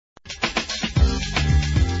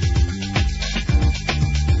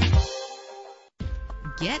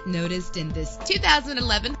Get noticed in this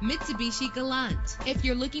 2011 Mitsubishi Galant. If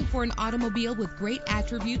you're looking for an automobile with great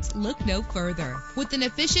attributes, look no further. With an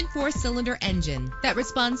efficient 4-cylinder engine that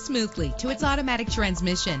responds smoothly to its automatic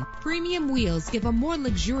transmission, premium wheels give a more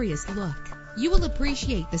luxurious look. You will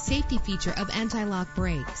appreciate the safety feature of anti-lock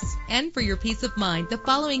brakes. And for your peace of mind, the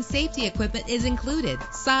following safety equipment is included: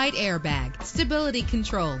 side airbag, stability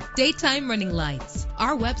control, daytime running lights.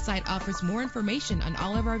 Our website offers more information on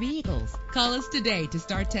all of our vehicles. Call us today to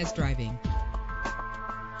start test driving.